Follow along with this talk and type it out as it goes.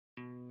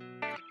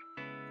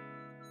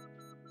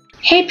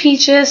Hey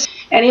Peaches!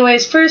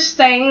 Anyways, first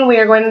thing we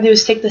are going to do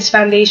is take this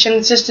foundation.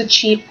 It's just a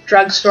cheap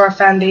drugstore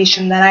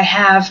foundation that I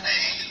have,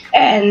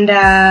 and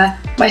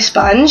my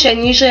sponge,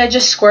 and usually I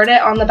just squirt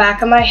it on the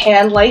back of my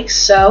hand like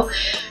so.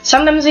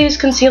 Sometimes I use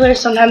concealer,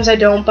 sometimes I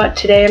don't, but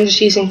today I'm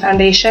just using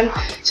foundation.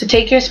 So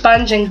take your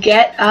sponge and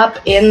get up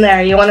in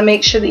there. You want to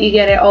make sure that you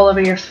get it all over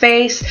your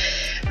face.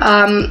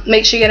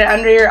 Make sure you get it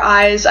under your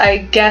eyes. I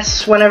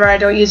guess whenever I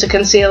don't use a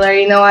concealer,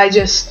 you know, I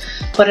just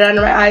put it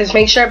under my eyes.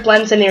 Make sure it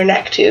blends into your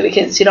neck too,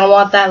 because you don't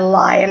want that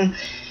line.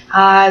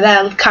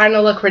 That'll kind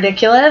of look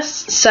ridiculous.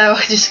 So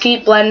just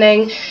keep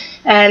blending.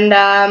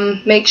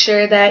 And make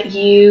sure that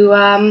you,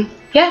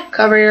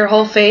 cover your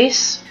whole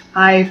face.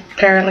 I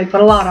apparently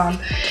put a lot on.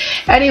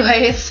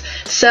 Anyways,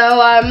 so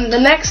the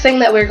next thing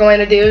that we're going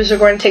to do is we're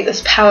going to take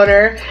this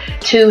powder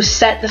to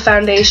set the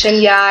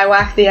foundation. Yeah, I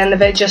whacked the end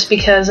of it just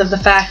because of the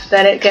fact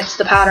that it gets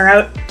the powder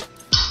out.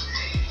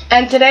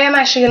 And today I'm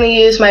actually going to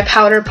use my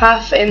powder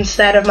puff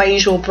instead of my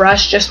usual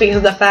brush, just because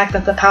of the fact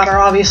that the powder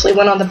obviously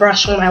went on the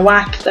brush when I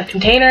whacked the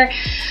container.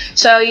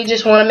 So you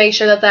just want to make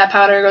sure that that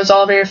powder goes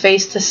all over your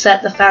face to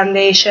set the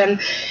foundation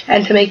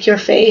and to make your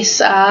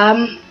face,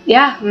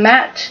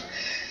 matte.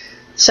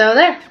 So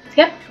there,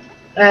 yep,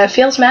 it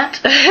feels matte.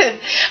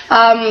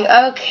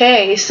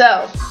 Okay,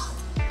 so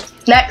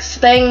next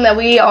thing that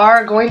we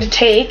are going to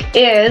take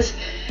is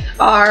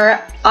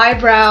our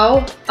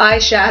eyebrow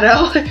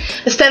eyeshadow.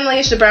 This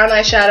Stenlation brown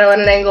eyeshadow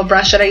and an angled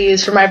brush that I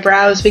use for my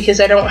brows because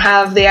I don't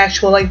have the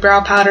actual like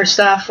brow powder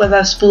stuff with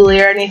a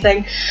spoolie or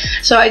anything.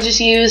 So I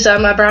just use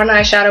my brown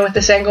eyeshadow with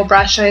this angled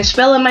brush, and I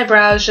fill in my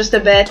brows just a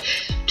bit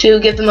to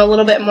give them a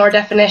little bit more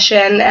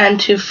definition and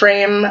to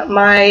frame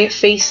my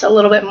face a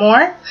little bit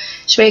more.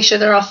 Just make sure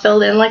they're all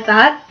filled in like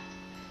that.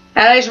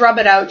 And I just rub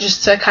it out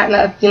just to kind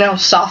of, you know,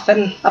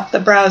 soften up the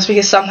brows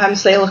because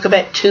sometimes they look a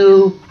bit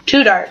too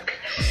dark,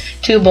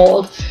 too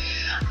bold.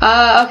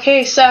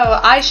 Okay, so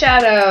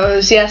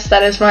eyeshadows. Yes,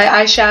 that is my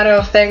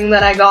eyeshadow thing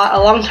that I got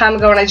a long time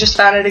ago, and I just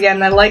found it again,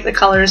 and I like the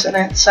colors in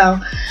it, so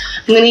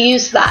I'm going to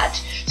use that.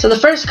 So the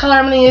first color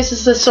I'm going to use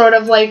is this sort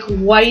of like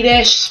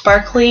whitish,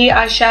 sparkly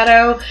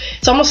eyeshadow.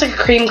 It's almost like a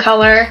cream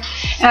color,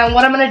 and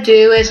what I'm going to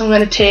do is I'm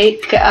going to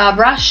take a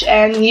brush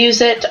and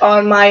use it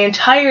on my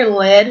entire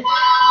lid.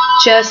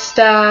 Just,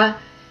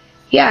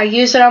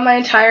 use it on my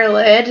entire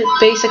lid.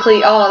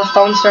 Basically, oh, the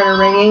phone started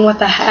ringing. What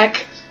the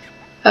heck?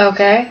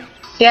 Okay.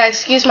 Yeah,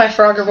 excuse my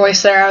Frogger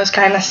voice there. I was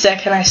kind of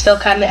sick, and I still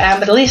kind of am,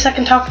 but at least I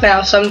can talk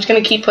now, so I'm just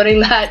going to keep putting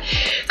that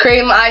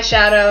cream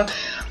eyeshadow,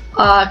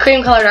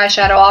 cream-colored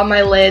eyeshadow on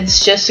my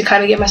lids just to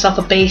kind of get myself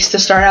a base to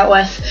start out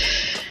with.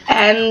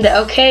 And,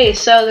 okay,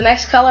 so the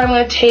next color I'm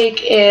going to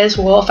take is,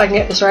 well, if I can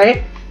get this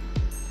right,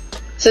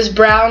 it's this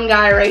brown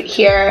guy right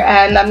here,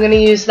 and I'm going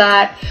to use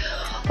that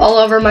all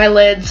over my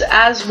lids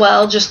as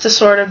well, just to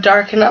sort of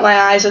darken up my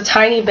eyes a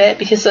tiny bit,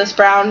 because this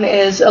brown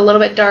is a little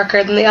bit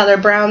darker than the other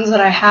browns that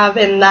I have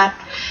in that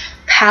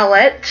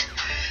palette.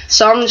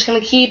 So I'm just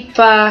going to keep,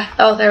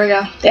 oh, there we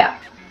go, yeah.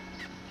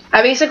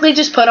 I basically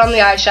just put on the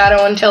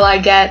eyeshadow until I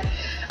get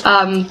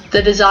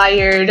the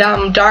desired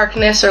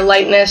darkness or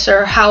lightness,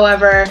 or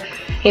however,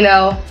 you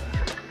know,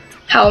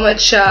 how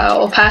much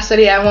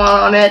opacity I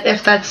want on it,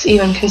 if that's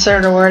even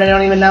considered a word, I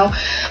don't even know.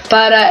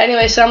 But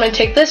anyway, so I'm going to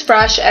take this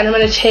brush, and I'm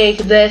going to take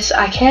this,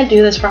 I can't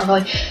do this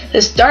properly,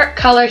 this dark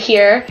color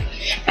here,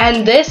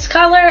 and this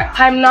color,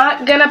 I'm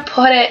not going to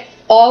put it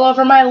all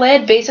over my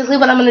lid. Basically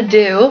what I'm going to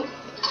do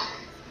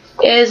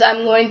is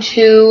I'm going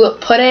to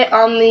put it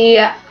on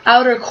the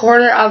outer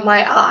corner of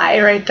my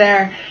eye right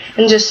there,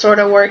 and just sort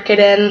of work it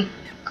in.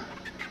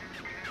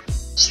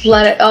 Just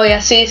let it, oh yeah,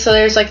 see, so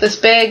there's like this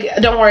big,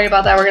 don't worry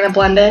about that, we're going to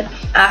blend it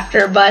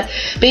after, but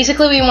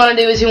basically what you want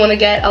to do is you want to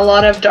get a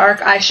lot of dark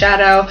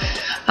eyeshadow,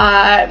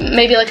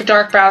 maybe like a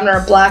dark brown or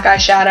a black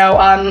eyeshadow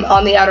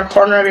on the outer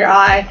corner of your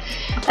eye,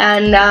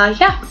 and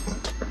yeah.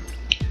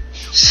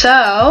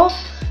 So,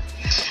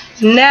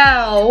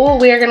 now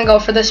we are going to go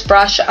for this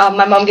brush.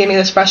 My mom gave me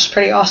this brush, it's a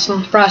pretty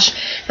awesome brush.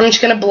 I'm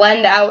just going to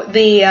blend out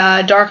the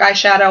dark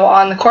eyeshadow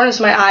on the corners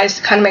of my eyes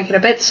to kind of make it a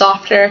bit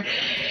softer.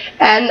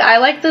 And I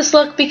like this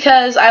look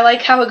because I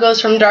like how it goes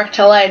from dark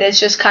to light.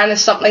 It's just kind of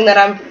something that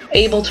I'm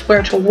able to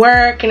wear to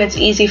work, and it's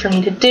easy for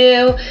me to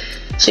do.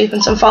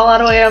 Sweeping some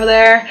fallout away over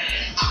there.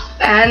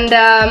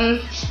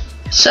 And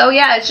so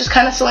yeah, it's just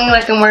kind of something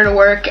that I can wear to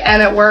work,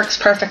 and it works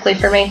perfectly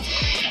for me.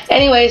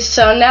 Anyways,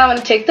 so now I'm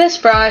going to take this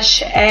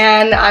brush,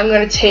 and I'm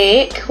going to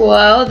take,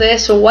 well,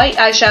 this white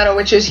eyeshadow,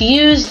 which is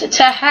used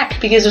to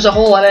heck because there's a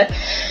hole in it.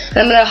 And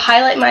I'm going to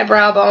highlight my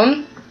brow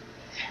bone.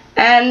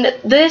 And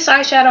this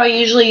eyeshadow I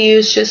usually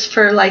use just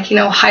for, like, you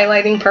know,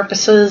 highlighting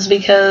purposes,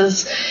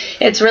 because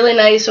it's really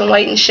nice and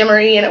white and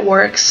shimmery, and it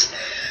works.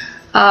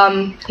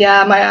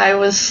 Yeah, my eye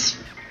was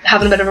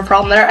having a bit of a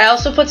problem there. I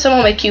also put some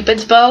on my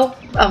Cupid's bow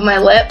of my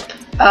lip,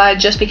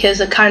 just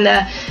because it kind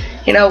of,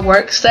 you know,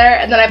 works there.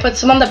 And then I put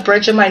some on the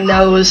bridge of my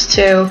nose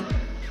too.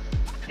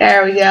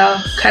 There we go.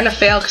 Kind of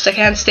failed because I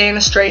can't stay in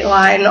a straight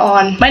line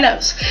on my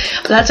nose,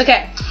 but that's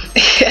okay.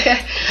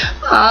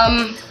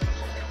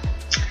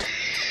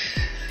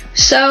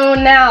 So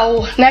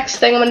now, next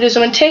thing I'm going to do is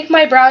I'm going to take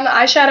my brown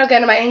eyeshadow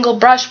again and my angled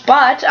brush,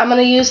 but I'm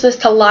going to use this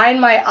to line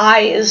my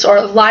eyes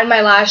or line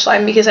my lash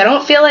line because I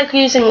don't feel like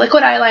using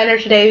liquid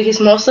eyeliner today because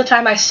most of the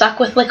time I suck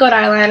with liquid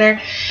eyeliner.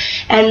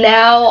 And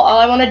now all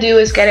I want to do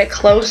is get it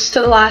close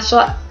to the lash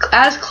line,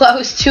 as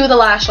close to the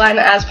lash line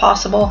as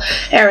possible.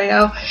 There we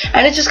go.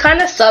 And it's just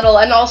kind of subtle.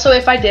 And also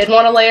if I did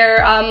want to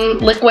layer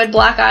liquid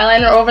black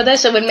eyeliner over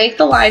this, it would make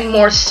the line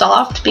more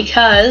soft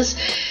because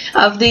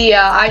of the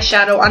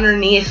eyeshadow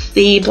underneath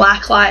the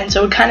black line,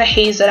 so it would kind of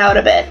haze it out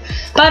a bit.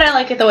 But I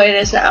like it the way it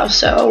is now,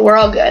 so we're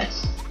all good.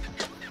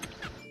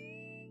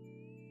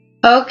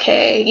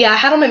 Okay, yeah, I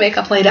had all my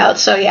makeup laid out,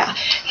 so yeah.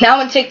 Now I'm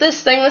going to take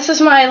this thing. This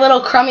is my little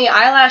crummy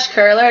eyelash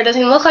curler. It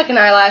doesn't even look like an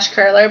eyelash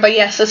curler, but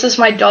yes, this is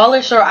my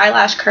dollar store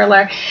eyelash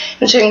curler. I'm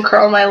just going to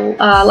curl my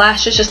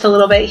lashes just a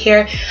little bit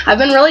here. I've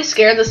been really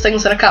scared this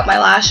thing's going to cut my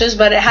lashes,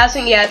 but it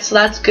hasn't yet, so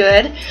that's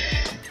good.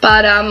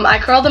 But I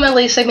curl them at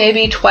least like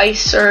maybe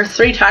twice or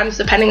 3 times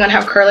depending on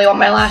how curly I want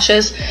my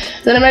lashes.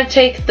 Then I'm going to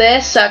take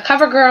this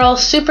CoverGirl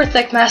super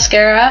thick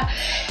mascara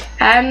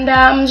and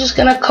I'm just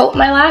going to coat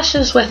my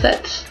lashes with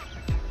it.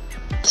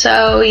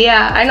 So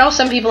yeah, I know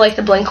some people like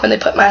to blink when they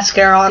put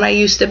mascara on. I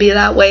used to be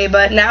that way,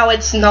 but now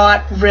it's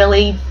not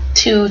really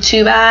too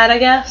bad, I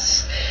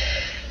guess.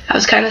 I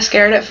was kind of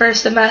scared at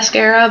first of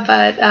mascara,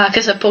 but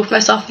because I poked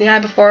myself in the eye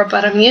before,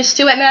 but I'm used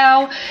to it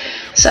now,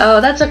 so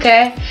that's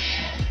okay.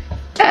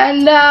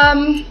 And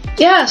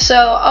yeah,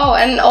 so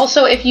and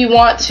also if you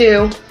want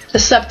to,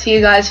 this is up to you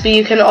guys, but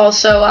you can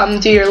also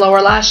do your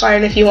lower lash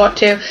line if you want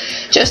to,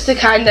 just to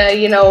kind of,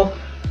 you know,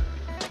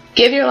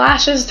 give your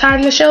lashes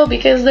time to show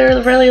because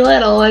they're really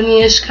little and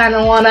you just kind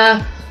of want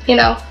to, you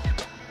know,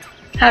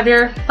 have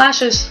your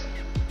lashes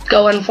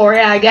going for you,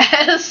 I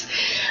guess.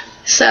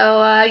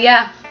 So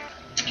yeah.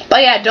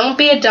 But yeah, don't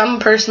be a dumb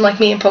person like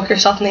me and poke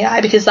yourself in the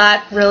eye because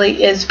that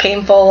really is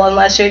painful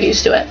unless you're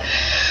used to it.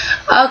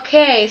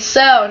 Okay,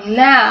 so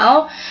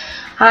now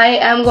I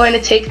am going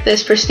to take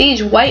this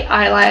Prestige white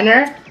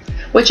eyeliner,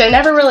 which I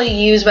never really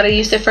used, but I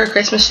used it for a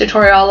Christmas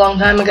tutorial a long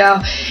time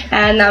ago,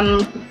 and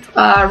I'm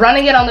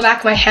running it on the back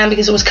of my hand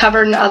because it was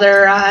covered in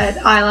other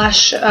eyeliner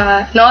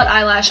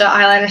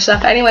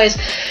stuff. Anyways,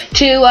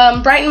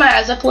 to brighten my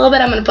eyes up a little bit,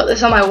 I'm going to put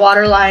this on my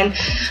waterline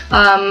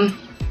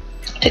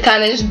to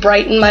kind of just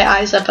brighten my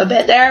eyes up a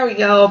bit. There we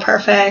go,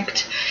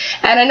 perfect.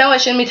 And I know I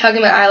shouldn't be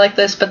tugging my eye like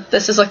this, but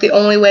this is like the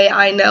only way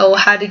I know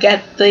how to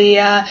get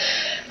the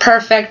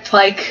perfect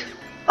like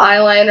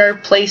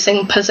eyeliner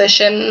placing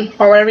position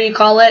or whatever you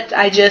call it.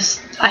 I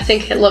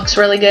think it looks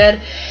really good.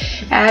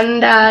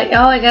 And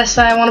oh, I guess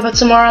I want to put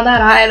some more on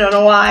that eye. I don't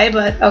know why,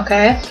 but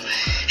okay.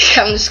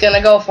 I'm just gonna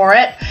go for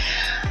it.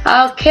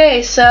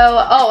 Okay, so,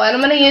 and I'm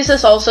going to use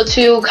this also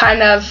to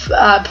kind of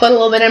put a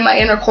little bit in my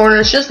inner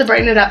corners just to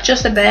brighten it up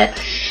just a bit.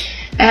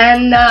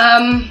 And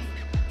yeah,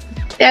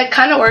 it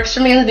kind of works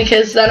for me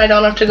because then I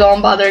don't have to go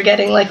and bother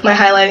getting like my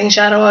highlighting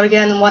shadow out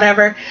again and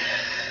whatever.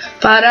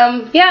 But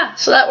yeah,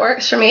 so that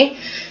works for me.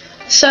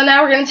 So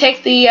now we're going to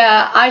take the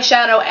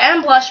eyeshadow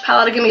and blush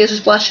palette. I'm going to use this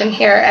blush in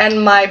here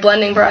and my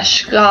blending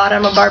brush. God,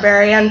 I'm a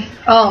barbarian.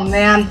 Oh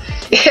man.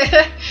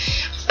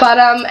 But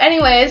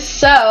anyways,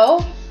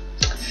 so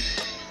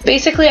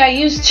basically I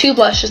use 2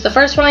 blushes. The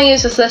first one I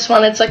use is this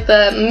one. It's like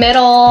the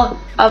middle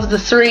of the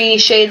 3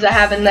 shades I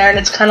have in there, and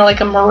it's kind of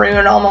like a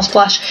maroon almost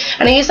blush.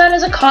 And I use that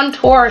as a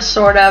contour,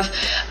 sort of.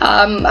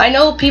 I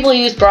know people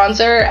use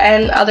bronzer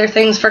and other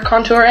things for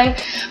contouring,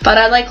 but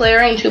I like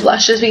layering 2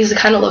 blushes because it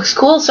kind of looks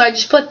cool. So I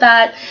just put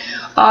that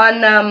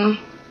on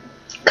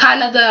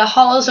kind of the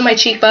hollows of my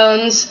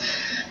cheekbones.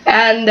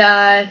 And,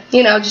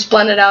 you know, just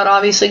blend it out,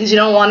 obviously, because you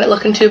don't want it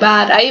looking too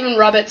bad. I even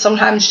rub it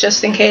sometimes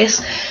just in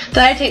case.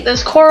 Then I take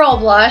this coral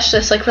blush,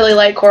 this, like, really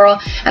light coral,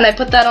 and I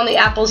put that on the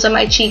apples of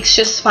my cheeks.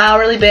 Just smile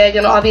really big,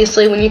 and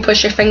obviously when you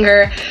push your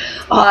finger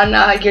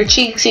on your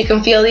cheeks, you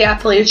can feel the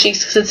apple of your cheeks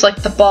because it's, like,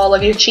 the ball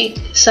of your cheek.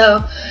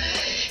 So,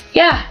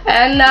 yeah,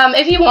 and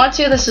if you want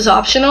to, this is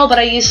optional, but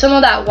I use some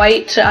of that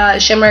white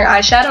shimmering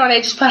eyeshadow, and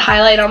I just put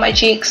highlight on my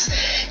cheeks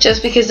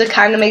just because it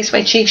kind of makes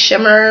my cheeks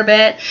shimmer a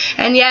bit.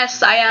 And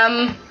yes, I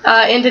am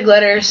into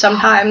glitter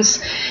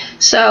sometimes.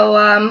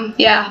 So,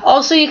 yeah.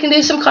 Also, you can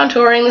do some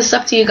contouring. This is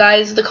up to you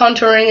guys. The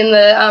contouring and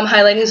the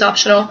highlighting is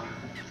optional.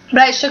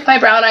 But I just took my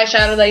brown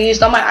eyeshadow that I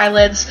used on my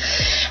eyelids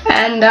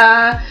and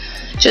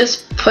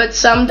just put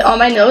some on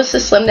my nose to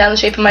slim down the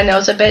shape of my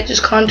nose a bit,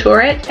 just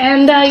contour it,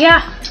 and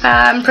yeah,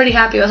 I'm pretty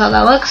happy with how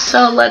that looks.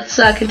 So let's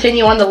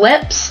continue on the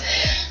lips.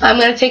 I'm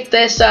going to take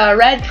this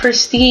red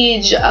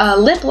Prestige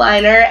lip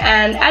liner,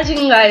 and as you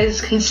guys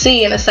can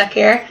see in a sec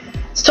here,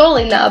 it's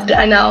totally nubbed,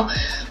 I know,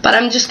 but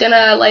I'm just going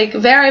to like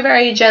very,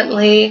 very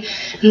gently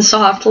and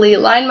softly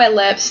line my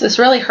lips. This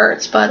really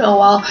hurts, but oh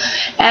well.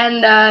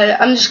 And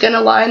I'm just going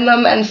to line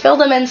them and fill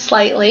them in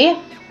slightly.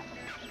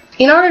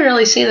 You don't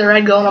really see the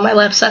red going on my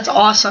lips. That's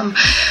awesome.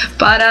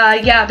 But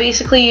yeah,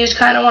 basically you just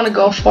kind of want to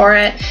go for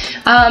it.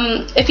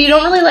 If you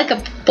don't really like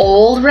a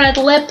bold red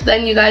lip,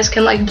 then you guys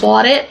can like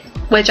blot it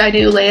which I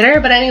do later.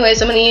 But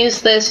anyways, I'm going to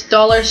use this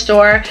dollar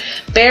store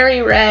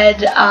berry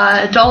red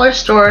dollar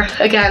store,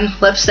 again,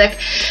 lipstick,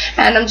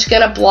 and I'm just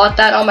going to blot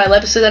that on my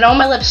lips because I don't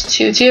want my lips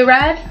too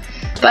red.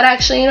 But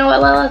actually, you know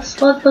what,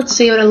 let's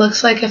see what it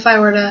looks like if I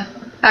were to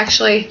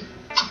actually,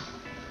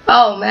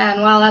 oh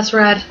man, wow, that's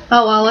red.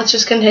 Oh well, let's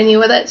just continue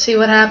with it, see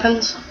what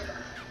happens.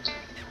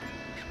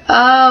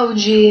 Oh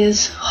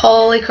geez,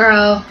 holy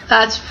crow,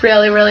 that's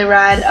really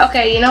red.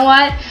 Okay, you know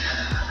what?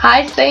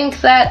 I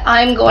think that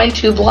I'm going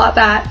to blot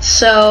that.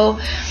 So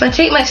I'm going to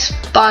take my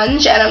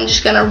sponge and I'm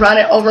just going to run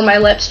it over my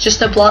lips just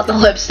to blot the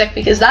lipstick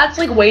because that's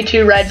like way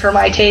too red for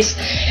my taste.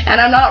 And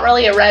I'm not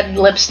really a red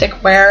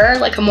lipstick wearer,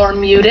 like a more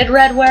muted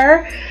red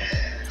wearer.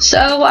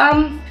 So,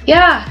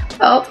 yeah.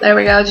 Oh, there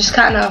we go. Just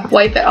kind of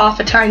wipe it off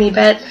a tiny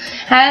bit.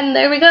 And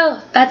there we go.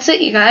 That's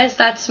it, you guys.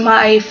 That's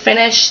my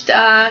finished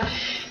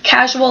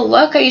casual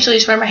look. I usually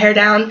just wear my hair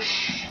down.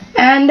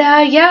 And,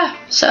 yeah.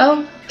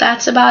 So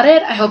that's about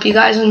it. I hope you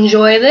guys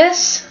enjoy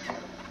this.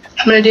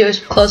 I'm going to do a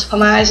close-up on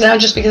my eyes now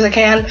just because I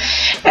can.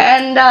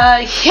 And,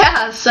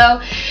 yeah,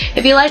 so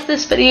if you like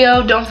this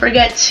video, don't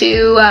forget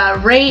to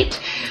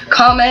rate,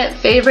 comment,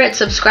 favorite,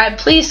 subscribe.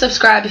 Please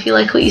subscribe if you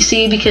like what you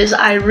see because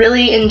I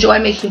really enjoy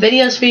making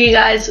videos for you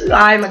guys.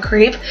 I'm a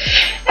creep.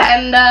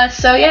 And,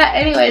 so, yeah,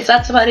 anyways,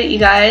 that's about it, you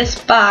guys.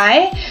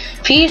 Bye.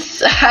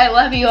 Peace. I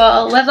love you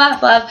all. Live,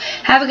 laugh, love.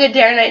 Have a good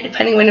day or night,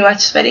 depending when you watch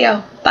this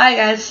video. Bye,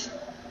 guys.